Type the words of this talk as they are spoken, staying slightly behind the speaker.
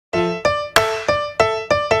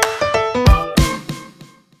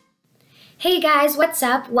Hey guys, what's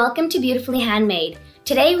up? Welcome to Beautifully Handmade.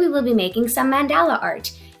 Today we will be making some mandala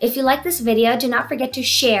art. If you like this video, do not forget to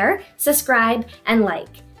share, subscribe, and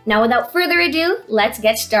like. Now without further ado, let's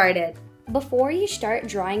get started. Before you start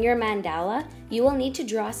drawing your mandala, you will need to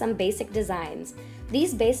draw some basic designs.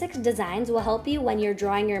 These basic designs will help you when you're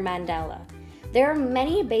drawing your mandala. There are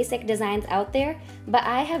many basic designs out there, but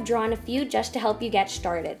I have drawn a few just to help you get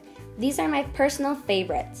started. These are my personal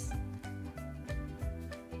favorites.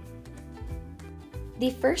 The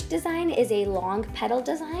first design is a long petal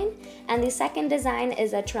design, and the second design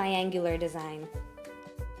is a triangular design.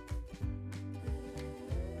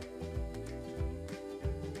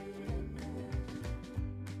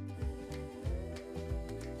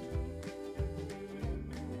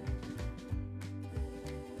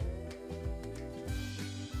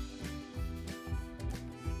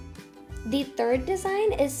 The third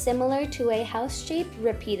design is similar to a house shape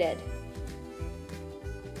repeated.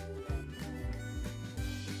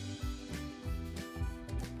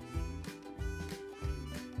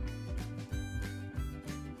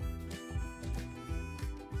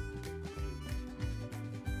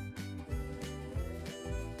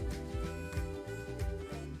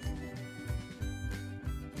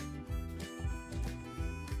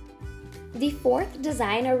 The fourth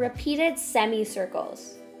design are repeated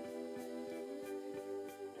semicircles.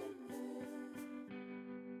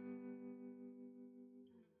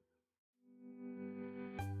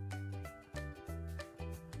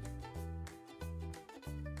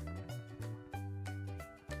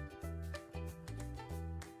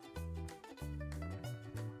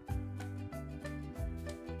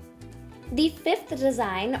 The fifth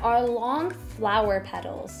design are long flower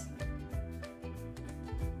petals.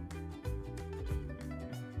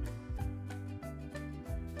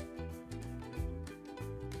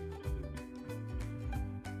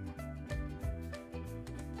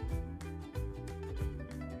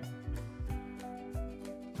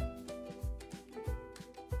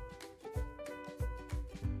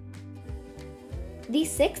 The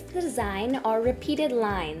sixth design are repeated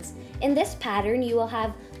lines. In this pattern, you will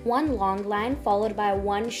have one long line followed by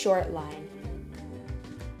one short line.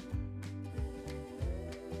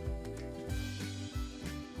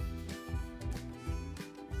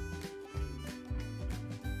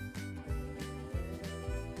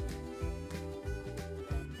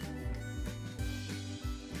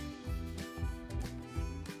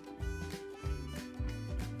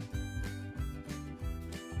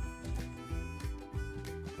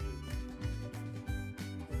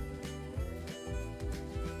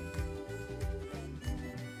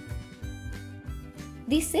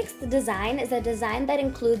 The sixth design is a design that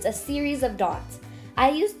includes a series of dots. I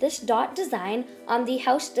used this dot design on the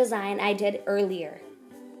house design I did earlier.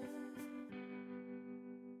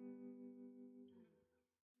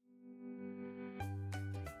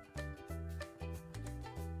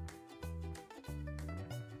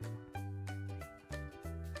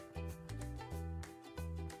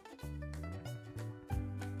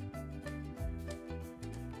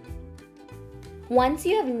 Once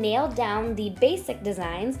you have nailed down the basic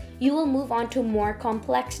designs, you will move on to more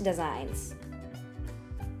complex designs.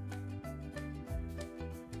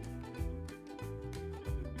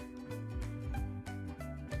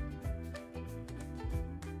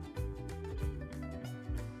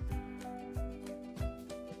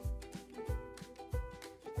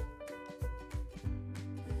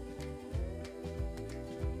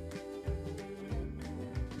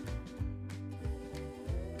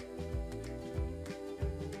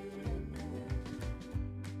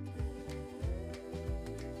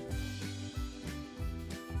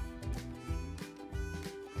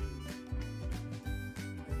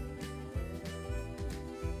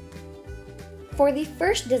 For the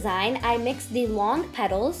first design, I mixed the long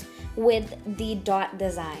petals with the dot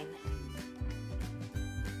design.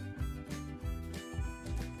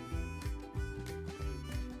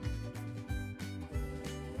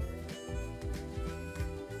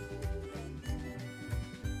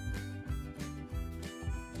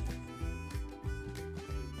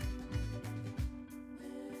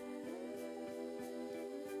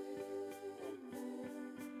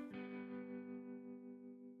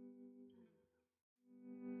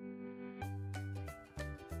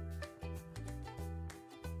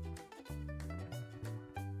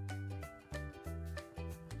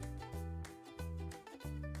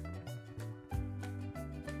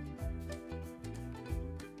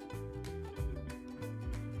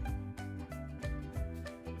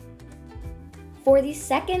 For the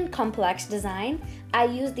second complex design, I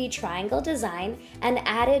used the triangle design and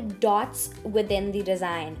added dots within the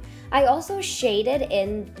design. I also shaded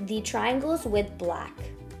in the triangles with black.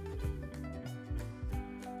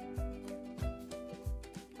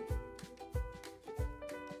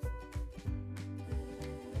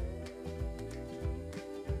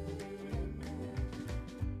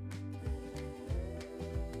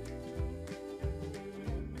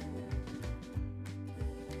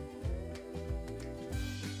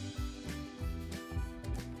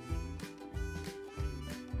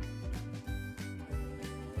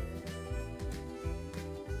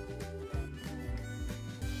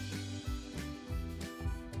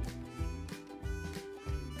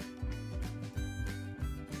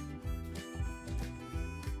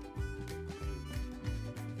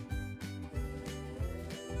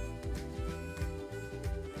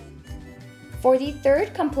 For the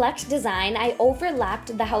third complex design, I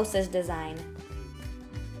overlapped the house's design.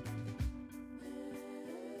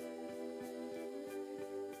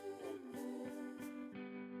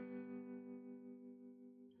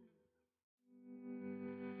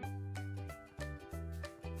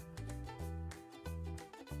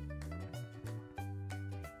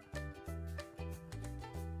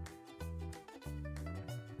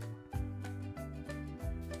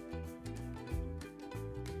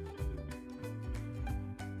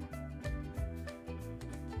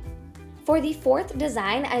 For the fourth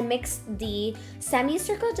design, I mixed the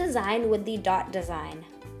semicircle design with the dot design.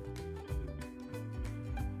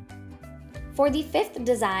 For the fifth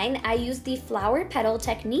design, I used the flower petal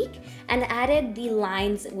technique and added the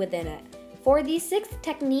lines within it. For the sixth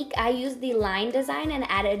technique, I used the line design and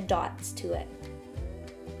added dots to it.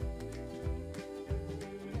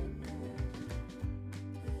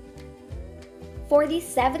 For the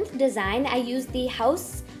seventh design, I used the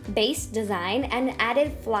house base design and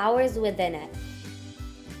added flowers within it.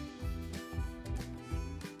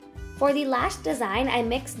 For the last design, I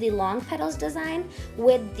mixed the long petals design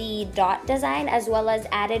with the dot design as well as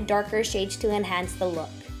added darker shades to enhance the look.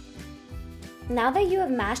 Now that you have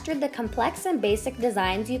mastered the complex and basic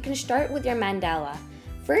designs, you can start with your mandala.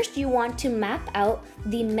 First, you want to map out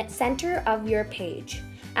the center of your page.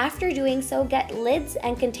 After doing so, get lids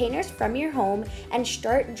and containers from your home and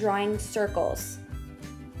start drawing circles.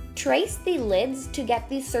 Trace the lids to get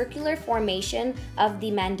the circular formation of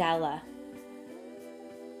the mandala.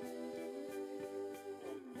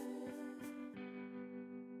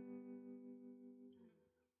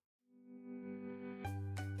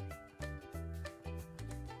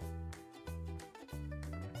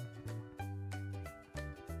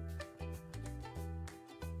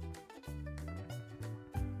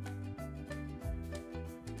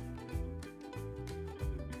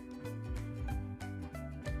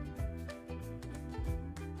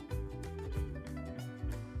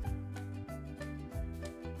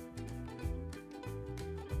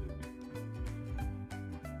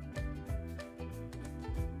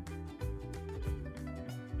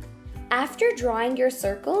 After drawing your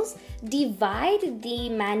circles, divide the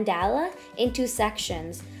mandala into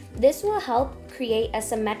sections. This will help create a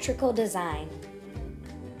symmetrical design.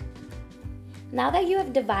 Now that you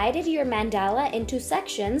have divided your mandala into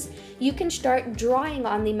sections, you can start drawing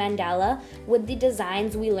on the mandala with the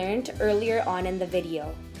designs we learned earlier on in the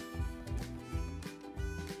video.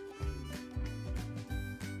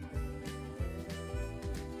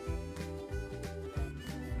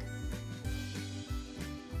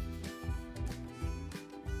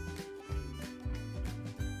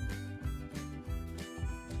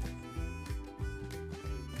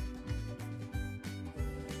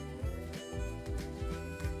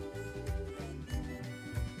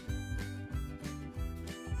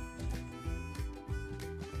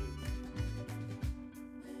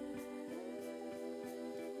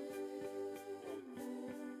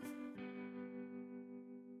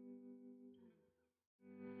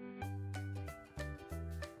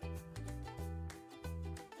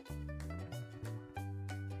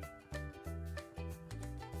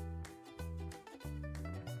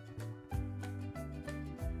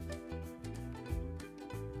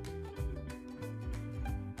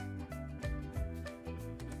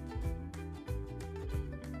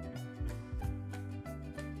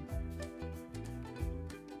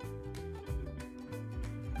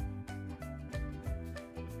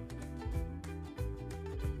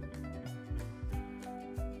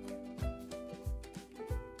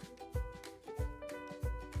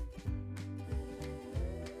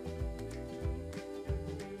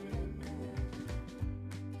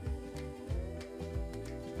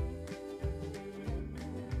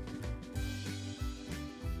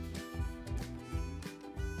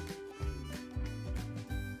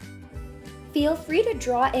 Feel free to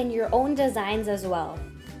draw in your own designs as well.